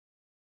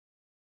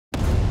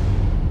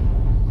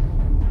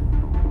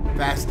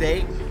Fast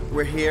 8,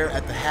 we're here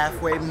at the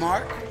halfway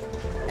mark,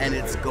 and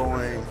it's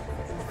going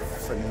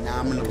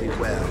phenomenally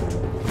well.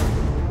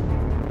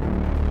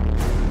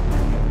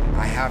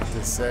 I have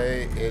to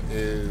say it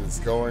is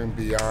going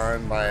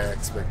beyond my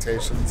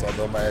expectations,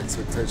 although my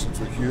expectations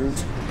were huge.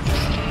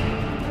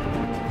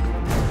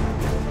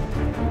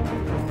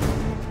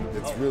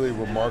 It's really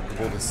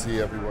remarkable to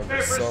see everyone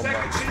with so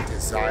much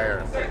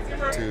desire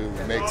to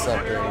make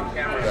something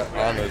that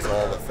honors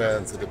all the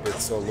fans that have been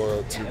so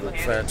loyal to the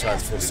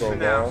franchise for so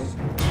long.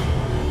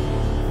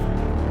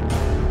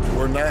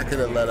 We're not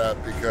going to let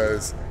up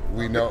because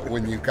we know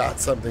when you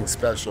got something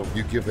special,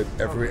 you give it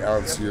every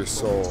ounce of your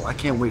soul. I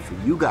can't wait for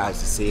you guys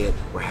to see it.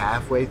 We're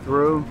halfway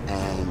through,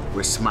 and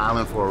we're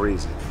smiling for a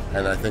reason.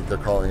 And I think they're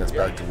calling us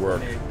back to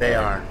work. They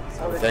are.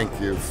 Thank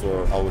you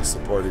for always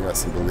supporting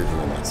us and believing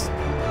in us.